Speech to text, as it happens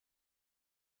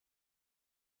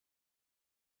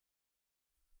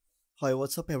Hi,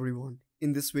 what's up everyone?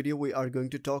 In this video we are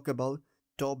going to talk about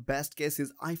top best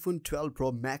cases iPhone 12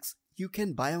 Pro Max you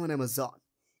can buy on Amazon.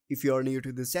 If you are new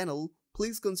to this channel,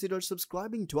 please consider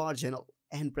subscribing to our channel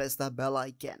and press the bell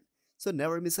icon so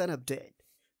never miss an update.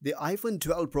 The iPhone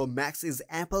 12 Pro Max is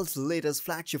Apple's latest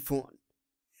flagship phone,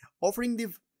 offering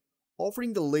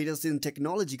the latest in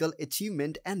technological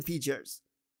achievement and features.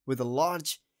 With a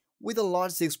large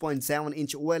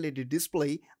 6.7-inch OLED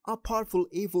display, a powerful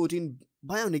A14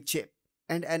 Bionic chip,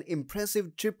 and an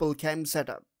impressive triple cam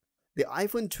setup, the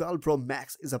iPhone 12 Pro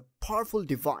Max is a powerful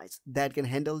device that can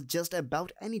handle just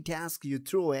about any task you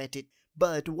throw at it.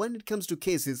 But when it comes to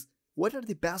cases, what are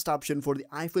the best options for the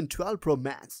iPhone 12 Pro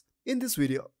Max? In this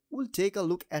video, we'll take a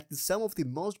look at some of the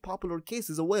most popular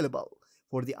cases available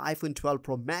for the iPhone 12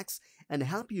 Pro Max and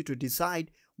help you to decide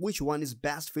which one is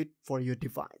best fit for your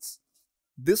device.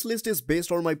 This list is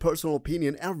based on my personal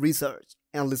opinion and research,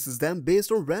 and lists them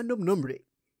based on random numbering.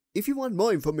 If you want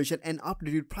more information and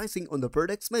updated pricing on the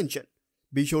products mentioned,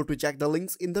 be sure to check the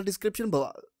links in the description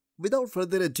below. Without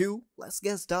further ado, let's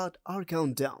get started our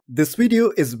countdown. This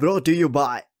video is brought to you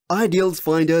by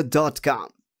idealsfinder.com.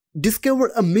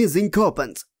 Discover amazing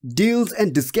coupons, deals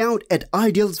and discount at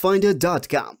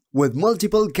idealsfinder.com. With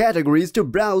multiple categories to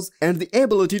browse and the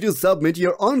ability to submit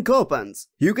your own coupons,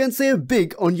 you can save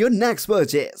big on your next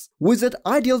purchase. Visit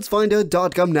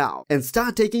idealsfinder.com now and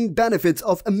start taking benefits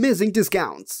of amazing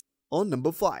discounts. On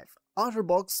number 5,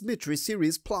 OtterBox Symmetry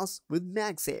Series Plus with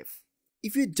MagSafe.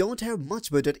 If you don't have much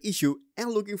budget issue and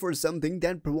looking for something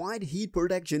that provides heat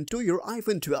protection to your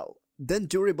iPhone 12, then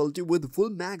durability with full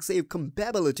MagSafe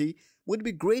compatibility would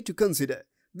be great to consider.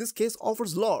 This case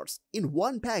offers lots in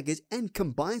one package and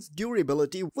combines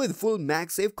durability with full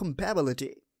MagSafe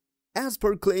compatibility. As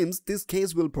per claims, this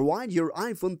case will provide your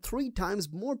iPhone 3 times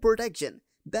more protection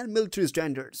than military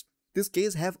standards. This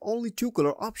case have only two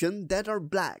color options that are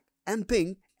black and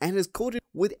pink and is coated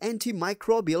with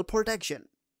antimicrobial protection.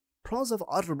 Pros of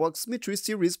OtterBox Symmetry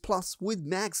Series Plus with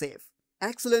MagSafe: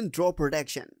 excellent draw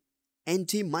protection,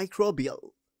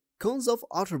 antimicrobial. Cons of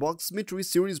OtterBox Symmetry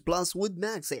Series Plus with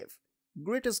MagSafe: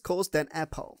 greatest cost than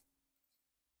Apple.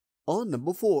 On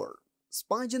number 4,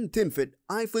 Spigen Thin Fit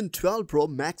iPhone 12 Pro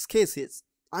Max cases.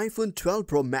 iPhone 12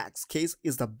 Pro Max case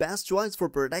is the best choice for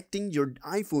protecting your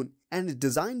iPhone and is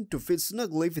designed to fit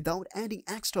snugly without adding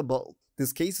extra bulk.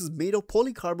 This case is made of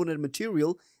polycarbonate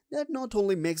material that not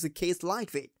only makes the case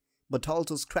lightweight, but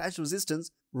also scratch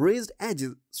resistant. Raised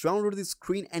edges surround the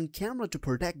screen and camera to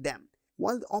protect them,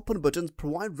 while the open buttons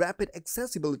provide rapid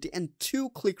accessibility and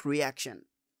 2-click reaction.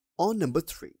 On number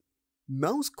 3,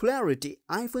 Mouse Clarity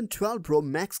iPhone 12 Pro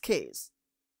Max case.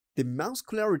 The Mouse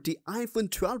Clarity iPhone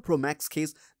 12 Pro Max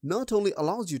case not only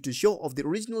allows you to show off the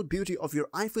original beauty of your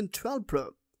iPhone 12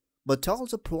 Pro, but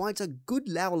also provides a good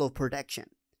level of protection.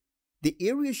 The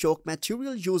area shock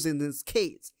material used in this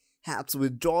case helps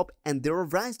with drop and there are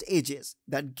raised edges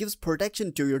that gives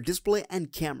protection to your display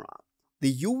and camera.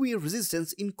 The UV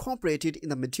resistance incorporated in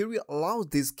the material allows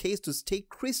this case to stay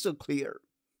crystal clear.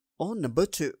 On number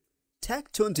 2,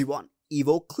 Tech 21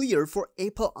 Evo Clear for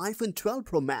Apple iPhone 12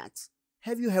 Pro Max.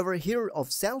 Have you ever heard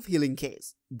of self-healing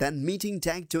case? Then meeting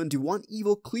Tech 21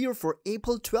 Evo Clear for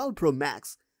Apple 12 Pro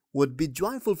Max would be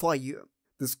joyful for you.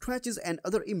 The scratches and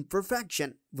other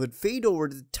imperfection would fade over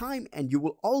the time and you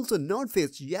will also not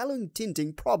face yellowing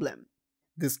tinting problem.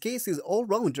 This case is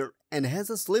all-rounder and has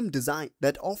a slim design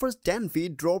that offers 10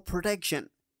 feet drop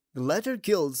protection. The latter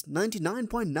kills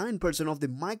 99.9% of the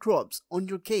microbes on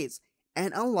your case,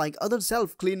 and unlike other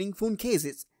self-cleaning phone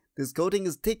cases, this coating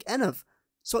is thick enough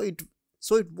so it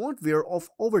won't wear off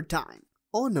over time.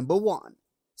 On number 1,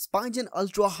 Spigen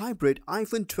Ultra Hybrid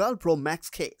iPhone 12 Pro Max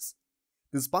case.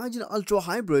 The Spigen Ultra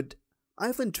Hybrid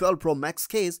iPhone 12 Pro Max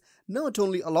case not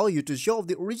only allow you to show off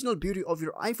the original beauty of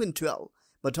your iPhone 12,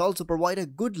 but also provide a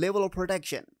good level of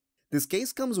protection. This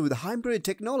case comes with hybrid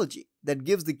technology that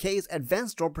gives the case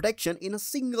advanced drop protection in a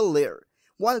single layer,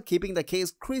 while keeping the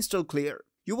case crystal clear.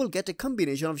 You will get a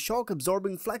combination of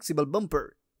shock-absorbing flexible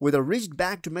bumper with a ridged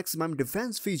back to maximum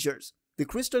defense features. The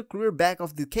crystal clear back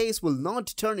of the case will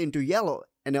not turn into yellow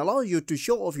and allow you to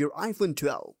show off your iPhone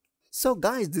 12. So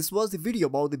guys, this was the video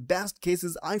about the best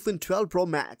cases iPhone 12 Pro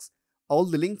Max. All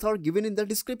the links are given in the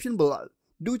description below.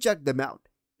 Do check them out.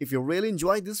 If you really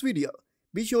enjoyed this video,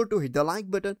 be sure to hit the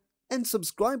like button and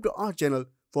subscribe to our channel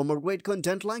for more great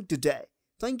content like today.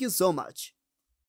 Thank you so much.